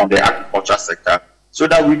imposition on the agriculture sector, so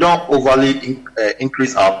that we don't overly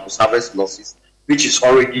increase our post-harvest losses, which is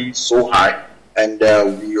already so high. And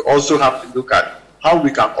we also have to look at how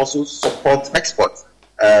we can also support exports.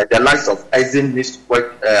 The likes of Eisen needs to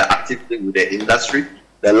work actively with the industry.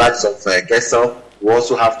 The likes of Gessel will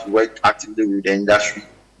also have to work actively with the industry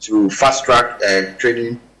to fast-track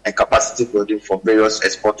training and capacity building for various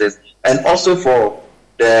exporters, and also for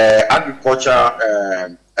the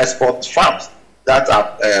agriculture export farms that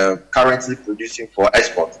are currently producing for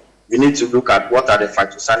export. We need to look at what are the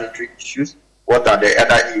phytosanitary issues, what are the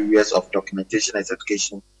other areas of documentation and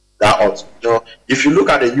certification that ought. So if you look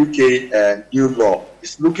at the UK new law,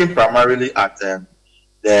 it's looking primarily at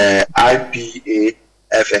the IPAFS.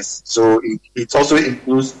 So it also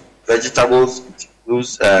includes vegetables, it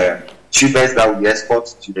includes tubers that we export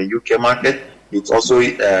to the UK market. It also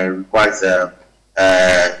requires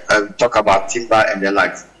talk about timber and the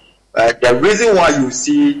likes. The reason why you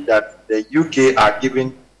see that the UK are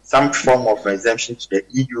giving some form of exemption to the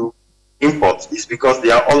EU imports is because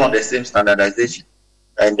they are all on the same standardization.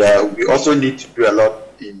 And we also need to do a lot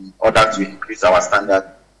in order to increase our standard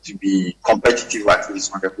to be competitive, at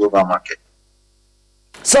least on the global market.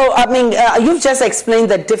 So, I mean, you've just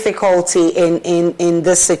explained the difficulty in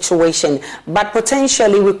this situation, but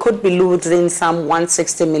potentially we could be losing some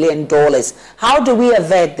 $160 million. How do we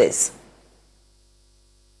avert this?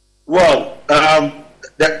 Well,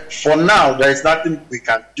 for now, there is nothing we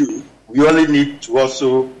can do. We only need to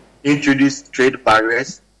also introduce trade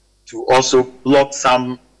barriers to also block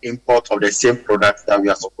some import of the same products that we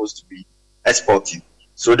are supposed to be exporting.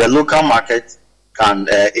 So the local market can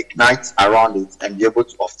ignite around it and be able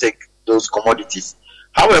to offtake those commodities.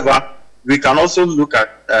 However, we can also look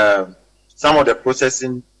at some of the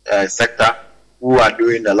processing sector who are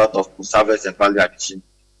doing a lot of post-harvest and value addition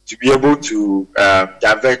to be able to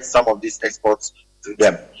divert some of these exports to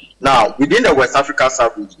them. Now, within the West Africa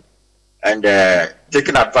sub-region and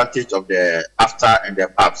taking advantage of the AFTA and the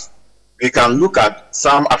PAPS, we can look at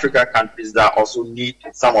some African countries that also need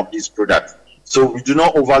some of these products. So we do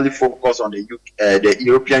not overly focus on the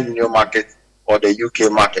European Union market or the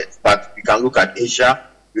UK market, but we can look at Asia,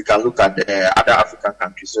 we can look at the other African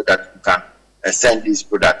countries so that we can send these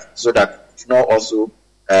products, so that we do not also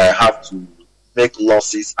have to make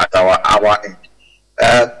losses at our end.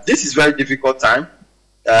 This is very difficult time.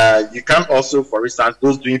 You can also, for instance,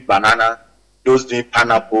 those doing banana, those doing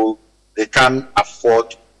pineapple, they can't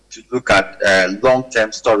afford to look at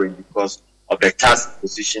long-term storage because of the tax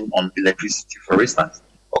position on electricity, for instance.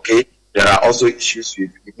 Okay, there are also issues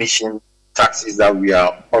with emission taxes that we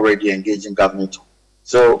are already engaging government on.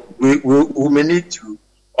 So we may need to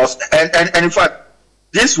also, and in fact,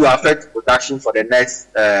 this will affect production for the next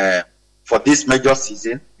for this major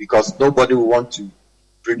season, because nobody will want to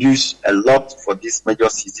produce a lot for this major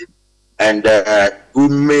season, and we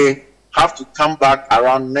may have to come back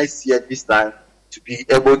around next year this time to be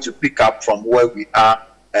able to pick up from where we are,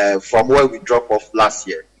 from where we dropped off last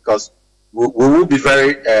year, because we will be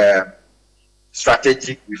very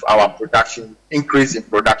strategic with our production, increase in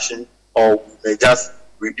production, or we may just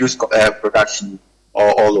reduce production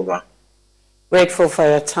all over. Grateful for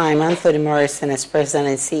your time. Anthony Morrison is President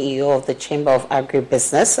and CEO of the Chamber of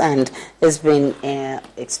Agribusiness, and has been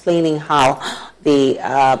explaining how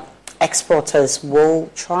the exporters will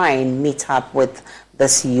try and meet up with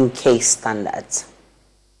this UK standards.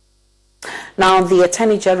 Now, the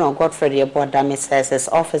Attorney General, Godfrey Yeboah-Dame, says his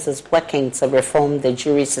office is working to reform the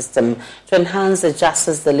jury system to enhance the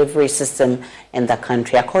justice delivery system in the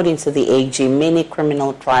country. According to the AG, many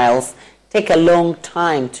criminal trials take a long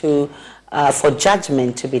time for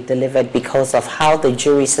judgment to be delivered because of how the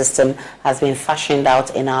jury system has been fashioned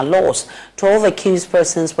out in our laws. 12 accused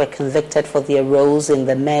persons were convicted for their roles in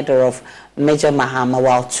the murder of Major Mahama,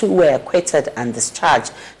 while 2 were acquitted and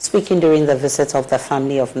discharged. Speaking during the visit of the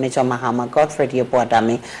family of Major Mahama, Godfrey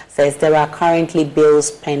Yeboah-Dame says there are currently bills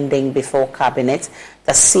pending before Cabinet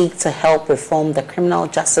that seek to help reform the criminal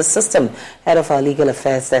justice system. Head of our legal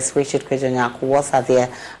affairs desk, Richard Kwejonyaku, was at the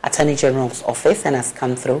Attorney General's office and has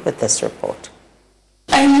come through with this report.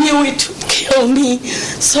 I knew it would kill me,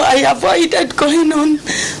 so I avoided going on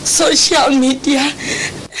social media.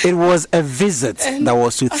 It was a visit that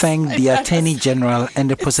was to thank the Attorney General and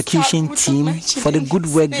the prosecution team for the good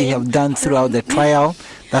work they have done throughout the trial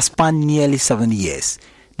that spanned nearly 7 years.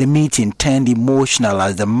 The meeting turned emotional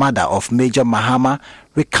as the mother of Major Mahama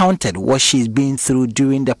recounted what she's been through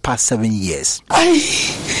during the past 7 years.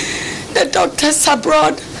 The doctors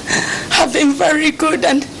abroad have been very good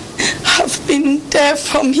and have been there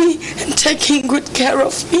for me and taking good care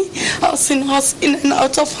of me. I was in and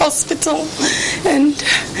out of hospital, and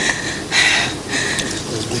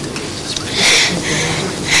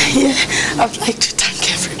I'd like to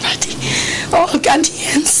thank everybody, all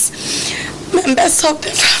Ghanaians, members of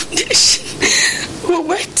the foundation who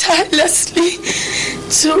worked tirelessly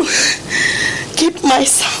to keep my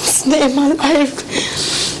son's name alive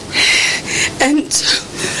and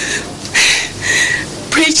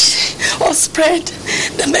preach or spread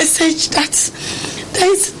the message that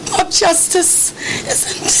there is not justice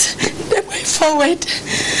isn't the way forward.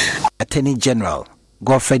 Attorney General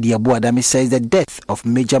Godfrey Yeboah-Dame says the death of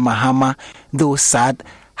Major Mahama, though sad,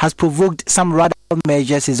 has provoked some radical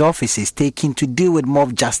measures his office is taking to deal with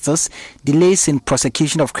mob justice, delays in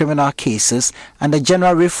prosecution of criminal cases, and the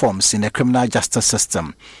general reforms in the criminal justice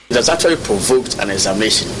system. It has actually provoked an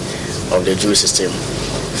examination of the jury system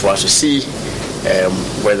for us to see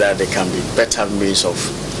whether there can be better means of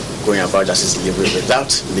going about justice delivery without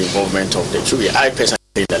the involvement of the jury. I personally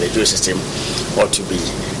think that the jury system ought to be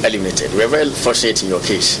eliminated. We are very fortunate in your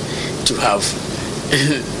case to have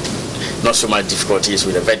not so much difficulties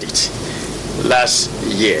with the verdict. Last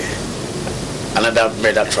year, another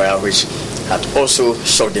murder trial which had also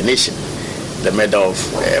shocked the nation, the murder of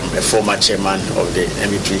a former chairman of the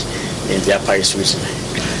MEP in the Upper East region,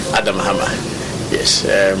 Adam Mahama. Yes.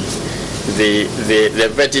 The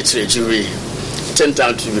verdict to the jury turned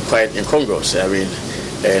out to be quite incongruous,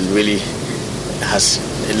 and really has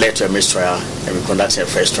led to a mistrial, and we conducted a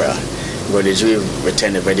first trial. But the jury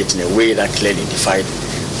returned a verdict in a way that clearly defied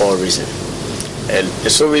all reason. And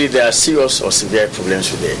so really there are serious or severe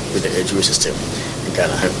problems with the jury system in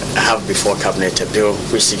Ghana. I have before Cabinet a bill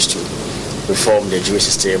which seeks to reform the jury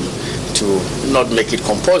system to not make it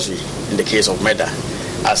compulsory in the case of murder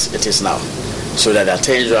as it is now, so that the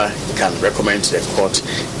Attorney General can recommend to the court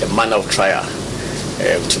the manner of trial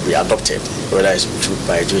to be adopted, whether it's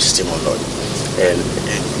by a jury system or not. And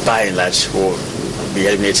by and large, we'll be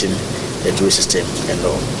eliminating the jury system and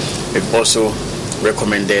all. We've also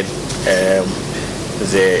recommended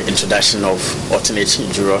the introduction of alternate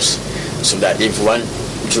jurors, so that if one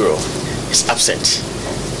juror is absent,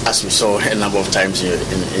 as we saw a number of times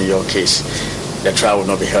in your case, the trial will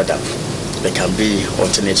not be held up. There can be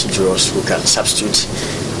alternate jurors who can substitute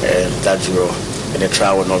that juror, and the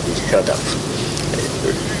trial will not be held up.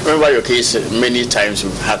 Remember your case, many times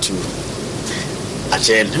we've had to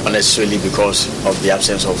adjourn unnecessarily because of the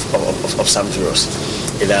absence of some jurors,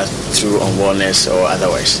 either through unwellness or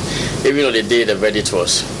otherwise. Even on the day the verdict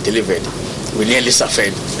was delivered, we nearly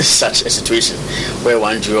suffered such a situation where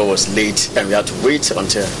one juror was late and we had to wait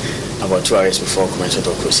until about 2 hours before commencement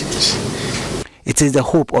of proceedings. It is the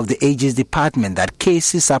hope of the AG's department that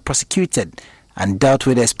cases are prosecuted and dealt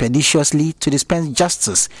with expeditiously to dispense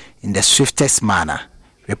justice in the swiftest manner.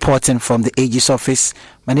 Reporting from the AG's office,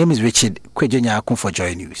 my name is Richard Kwejonyaku for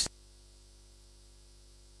Joy News.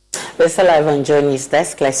 We're still live on JoyNews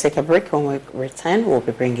Desk. Let's take a break. When we return, we'll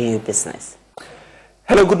be bringing you business.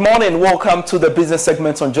 Hello, good morning. Welcome to the business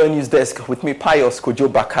segment on JoyNews Desk with me, Pius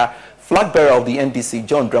Kojo Baka. Flag bearer of the NDC,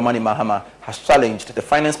 John Dramani Mahama, has challenged the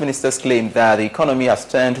finance minister's claim that the economy has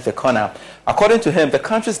turned the corner. According to him, the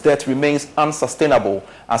country's debt remains unsustainable,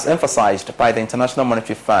 as emphasized by the International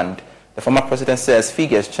Monetary Fund. The former president says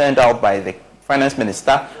figures churned out by the finance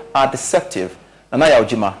minister are deceptive. Nanaya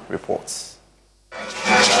Ojima reports.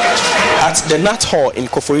 At the Nat Hall in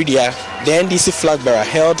Koforidia, the NDC flag bearer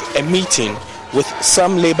held a meeting with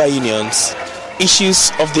some labor unions.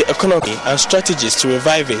 Issues of the economy and strategies to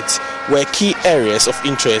revive it were key areas of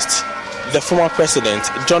interest. The former president,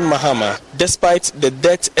 John Mahama, despite the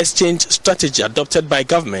debt exchange strategy adopted by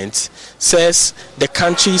government, says the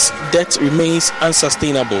country's debt remains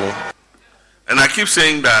unsustainable. And I keep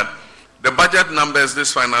saying that the budget numbers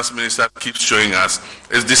this finance minister keeps showing us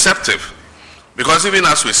is deceptive. Because even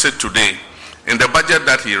as we sit today, in the budget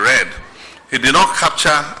that he read, he did not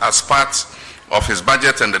capture as part of his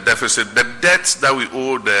budget and the deficit the debts that we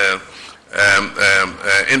owe the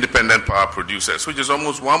independent power producers, which is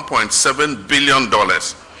almost $1.7 billion.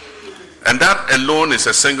 And that alone is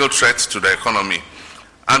a single threat to the economy.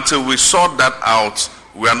 Until we sort that out,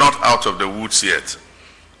 we are not out of the woods yet.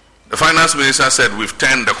 The finance minister said we've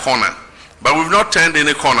turned the corner, but we've not turned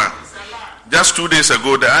any corner. Just 2 days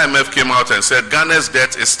ago, the IMF came out and said Ghana's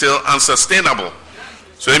debt is still unsustainable.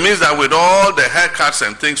 So it means that with all the haircuts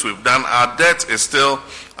and things we've done, our debt is still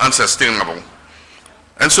unsustainable.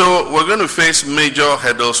 And so we're going to face major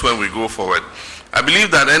hurdles when we go forward. I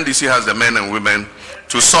believe that NDC has the men and women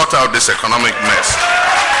to sort out this economic mess.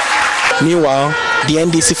 Meanwhile, the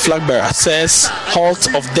NDC flag bearer says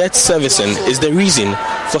halt of debt servicing is the reason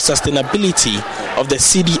for sustainability of the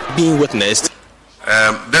cedi being witnessed.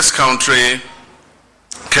 This country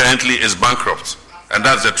currently is bankrupt, and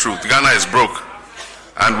that's the truth. Ghana is broke.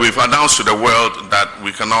 And we've announced to the world that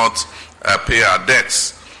we cannot pay our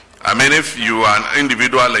debts. I mean, if you are an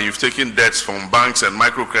individual and you've taken debts from banks and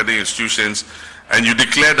microcredit institutions and you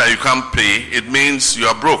declare that you can't pay, it means you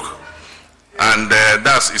are broke. And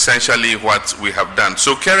that's essentially what we have done.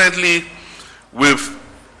 So currently, we've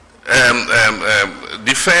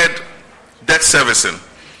deferred debt servicing.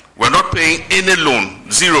 We're not paying any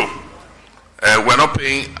loan, zero. We're not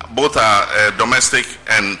paying both our domestic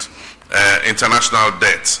and international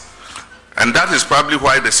debt. And that is probably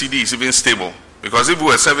why the cedi is even stable. Because if we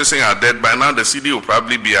were servicing our debt, by now the cedi will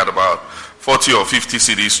probably be at about 40 or 50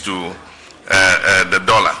 cedis to the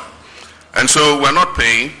dollar. And so we're not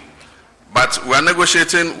paying, but we're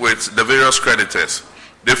negotiating with the various creditors.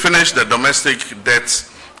 They finished the domestic debt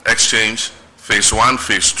exchange, phase 1,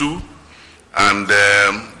 phase 2, and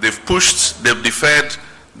they've deferred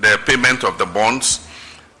the payment of the bonds.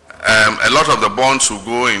 A lot of the bonds will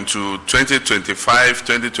go into 2025,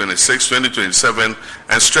 2026, 2027,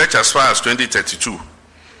 and stretch as far as 2032.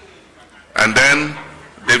 And then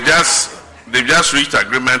they've just reached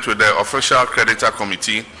agreement with the official creditor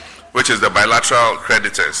committee, which is the bilateral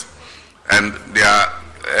creditors, and they are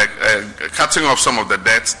cutting off some of the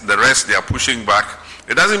debt. The rest they are pushing back.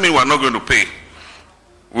 It doesn't mean we're not going to pay.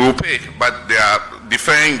 We will pay, but they are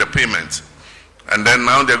deferring the payment. And then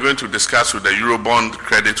now they're going to discuss with the Eurobond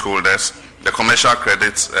credit holders, the commercial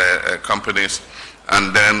credit companies,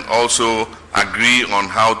 and then also agree on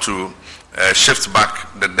how to shift back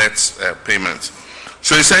the debt payments.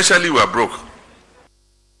 So essentially, we are broke.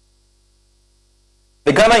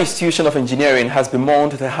 The Ghana Institution of Engineering has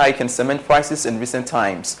bemoaned the hike in cement prices in recent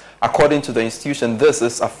times. According to the institution, this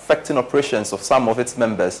is affecting operations of some of its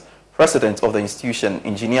members. President of the institution,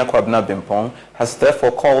 Engineer Kwabena Bimpong, has therefore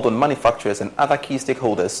called on manufacturers and other key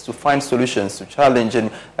stakeholders to find solutions to challenging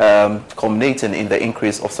culminating in the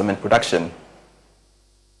increase of cement production.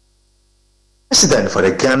 President for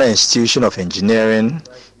the Ghana Institution of Engineering,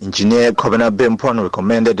 Engineer Kwabena Bimpong,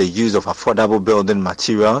 recommended the use of affordable building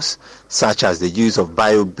materials, such as the use of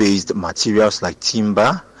bio-based materials like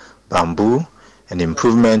timber, bamboo, and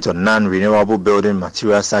improvement on non-renewable building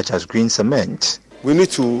materials such as green cement. We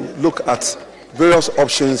need to look at various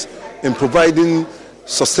options in providing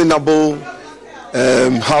sustainable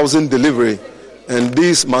housing delivery, and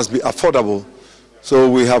these must be affordable. So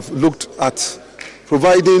we have looked at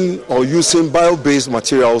providing or using bio-based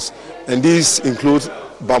materials, and these include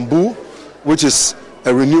bamboo, which is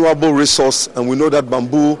a renewable resource, and we know that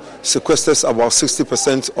bamboo sequesters about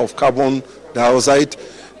 60% of carbon dioxide,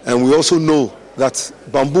 and we also know that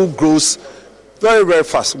bamboo grows very, very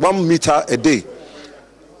fast, 1 meter a day.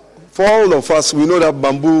 For all of us, we know that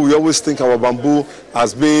bamboo, we always think our bamboo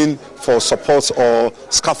as being for support or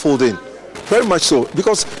scaffolding. Very much so.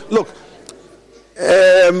 Because, look,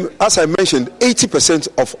 as I mentioned, 80%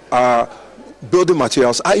 of our building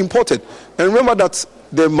materials are imported. And remember that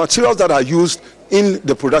the materials that are used in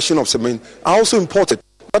the production of cement are also imported.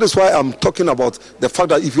 That is why I'm talking about the fact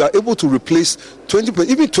that if you are able to replace 20%,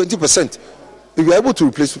 even 20%, if you are able to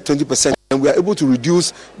replace 20%, and we are able to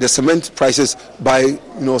reduce the cement prices by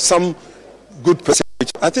some good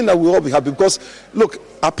percentage, I think that we'll all be happy. Because look,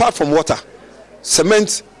 apart from water,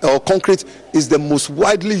 cement or concrete is the most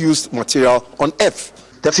widely used material on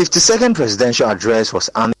earth. The 52nd presidential address was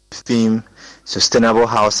under the theme Sustainable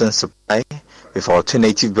Housing Supply with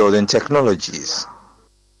Alternative Building Technologies.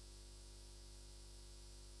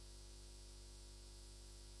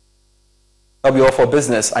 That'll be all for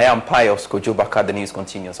business. I am Pius Kojo Baka. The news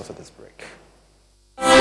continues after this break.